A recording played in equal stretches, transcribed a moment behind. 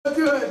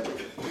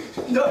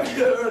No,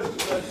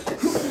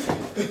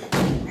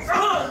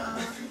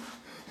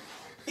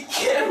 it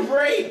can't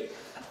break.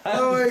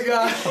 Oh my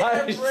god.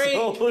 I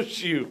told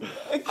you.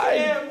 It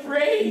can't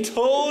break.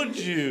 Told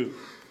you.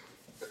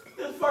 What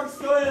the fuck's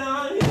going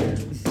on here?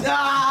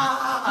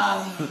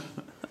 Ah!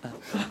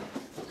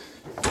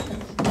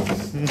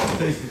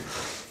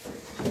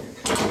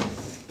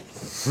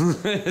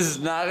 It's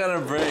not gonna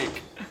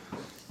break.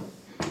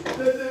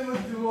 That thing was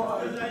too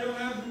hard. I don't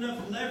have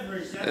enough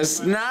leverage.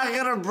 It's not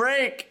gonna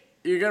break.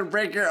 You're gonna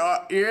break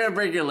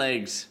your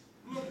legs.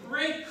 I'm gonna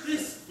break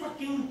this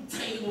fucking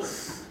table.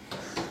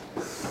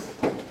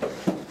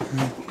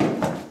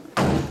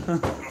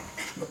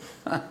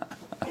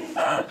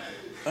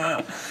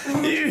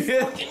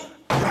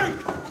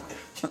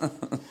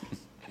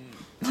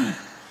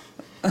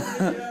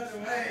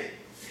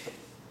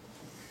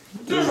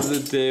 This is the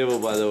table,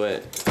 by the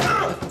way.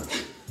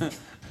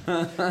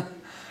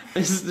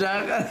 It's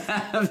not gonna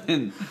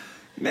happen.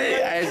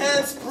 Nate,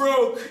 Pants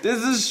broke.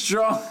 this is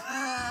strong.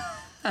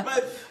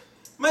 My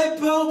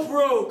belt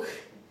broke.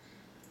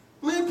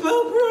 My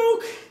belt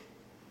broke.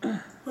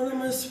 What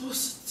am I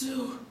supposed to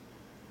do?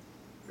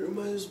 What am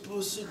I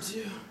supposed to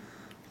do?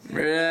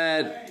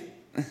 Red.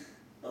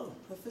 Oh,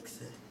 I'll fix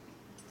it.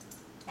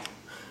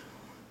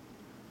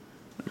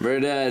 We're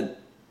dead.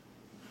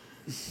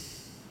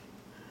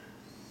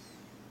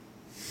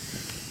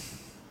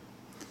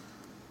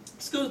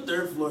 Let's go to the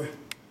third floor.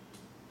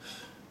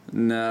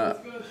 No.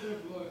 Let's go to the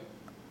floor.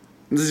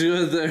 Let's go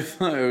to the third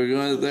floor. We're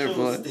going to the third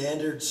floor.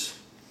 Standards.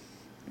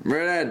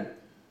 Murdad.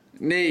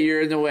 Nate,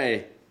 you're in the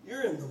way.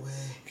 You're in the way.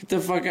 Get the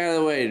fuck out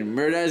of the way.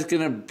 Murdad's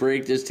gonna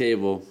break this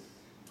table.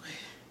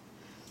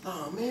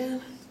 Oh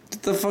man.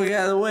 Get the fuck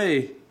out of the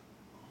way.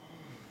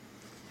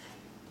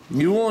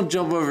 You won't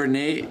jump over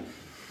Nate.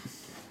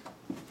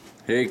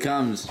 Here he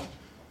comes.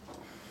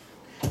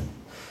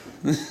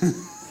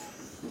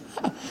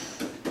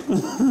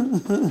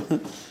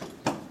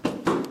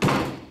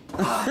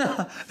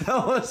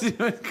 That wasn't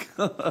even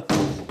close.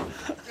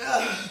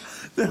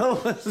 That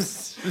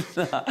was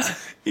not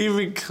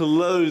even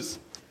close.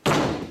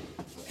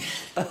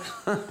 I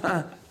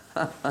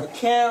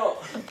can't.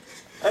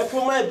 I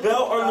put my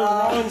belt on the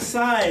wrong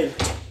side.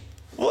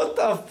 What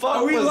the fuck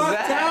Are we was locked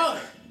that? out?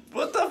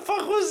 What the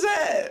fuck was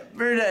that?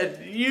 Bernard,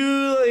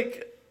 you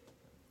like...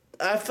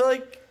 I feel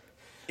like...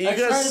 You I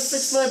tried to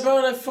fix my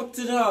belt and I fucked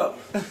it up.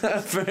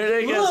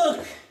 Bernard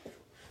Look!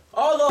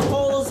 All the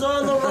holes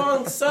are on the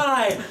wrong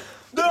side.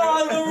 They're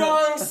on the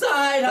wrong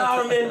side,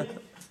 Harmon.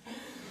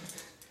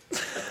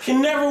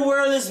 Can never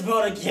wear this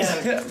belt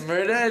again.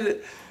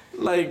 Murdad,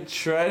 like,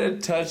 try to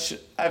touch...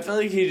 I feel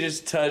like he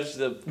just touched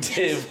the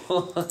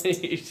table.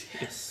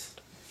 Yes.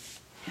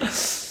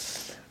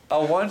 I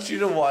want you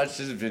to watch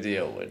this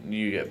video when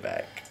you get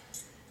back.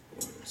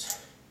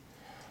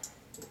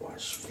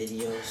 Watch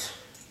videos.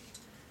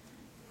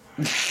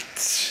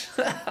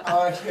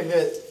 Oh, I can't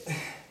get.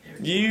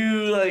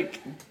 You, like,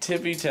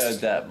 tippy-toed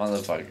that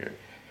motherfucker.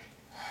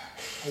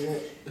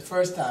 The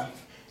first time.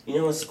 You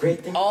know what's the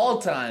great thing? All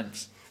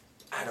times.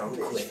 I don't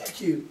quit.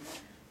 Fuck you.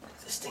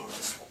 This thing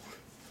is...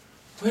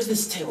 Where's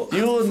this table?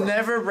 You will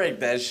never break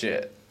that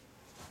shit.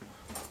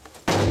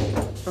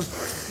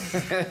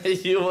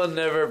 You will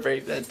never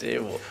break that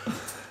table.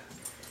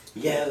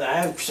 Yeah, I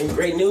have some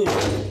great news.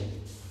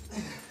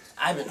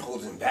 I've been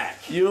holding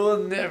back. You will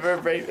never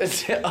break the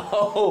table.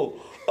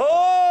 Oh!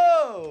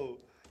 Oh!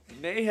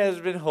 Nate has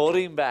been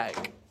holding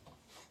back.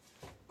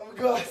 I'm gonna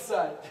go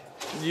outside.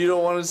 You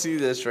don't want to see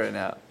this right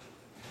now.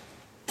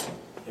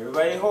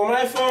 Everybody hold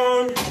my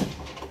phone.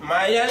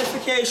 My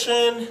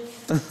identification.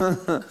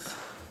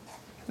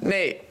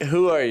 Nate,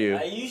 who are you?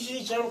 I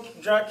usually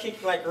drop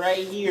kick like right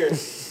here.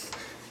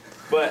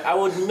 But I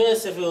would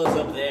miss if it was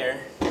up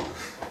there.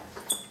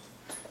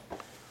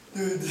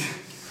 Dude.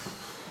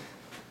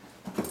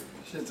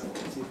 Shit's on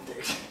too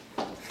thick.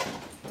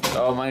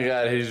 Oh my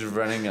god, he's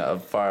running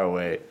up far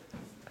away.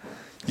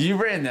 You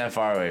ran that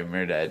far away,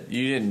 Murdad.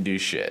 You didn't do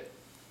shit.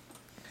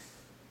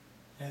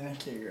 And I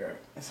can't go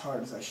as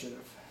hard as I should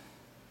have.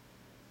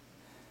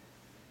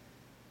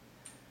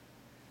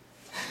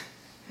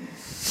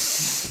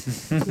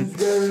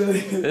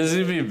 This is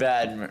gonna be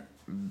bad,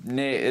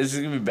 Nate. This is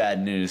gonna be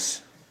bad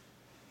news.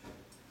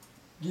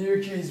 Give your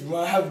keys, bro.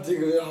 I have to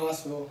go to the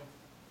hospital.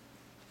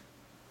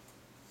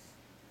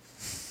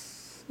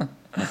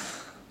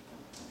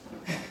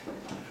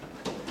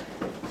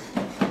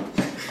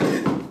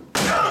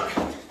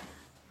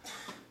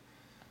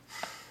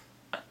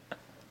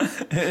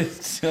 It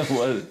still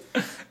wasn't.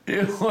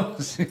 It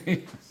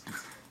wasn't.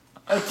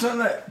 I'm trying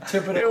to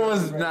tip it. It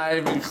was not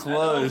even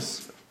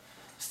close.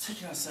 Let's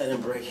take it outside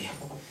and break it.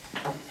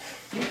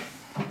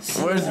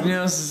 Where's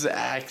Niels'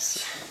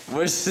 axe?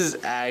 Where's his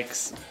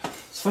axe?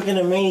 It's fucking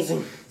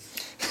amazing.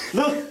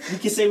 Look, we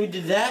can say we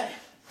did that.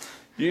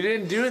 You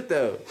didn't do it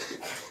though.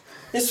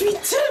 Yes, we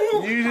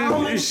did. You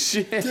didn't do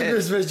shit. Tip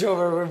this bitch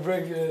over. We're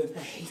breaking it.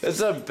 That's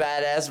a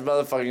badass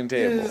motherfucking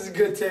table. This is a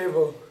good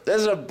table.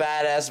 That's a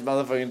badass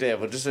motherfucking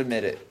table. Just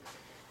admit it.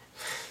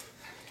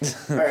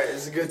 Alright,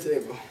 it's a good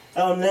table.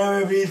 I'll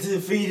never be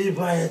defeated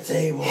by a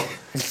table.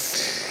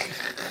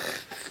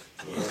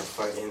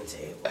 fucking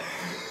table.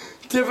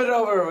 Tip it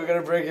over. We're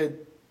gonna break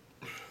it.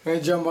 We're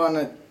gonna jump on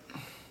it.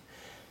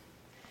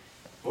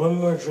 One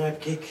more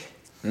drop kick.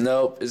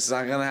 Nope, it's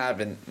not gonna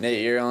happen.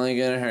 Nate, you're only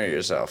gonna hurt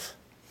yourself.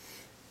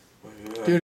 One more. Dude.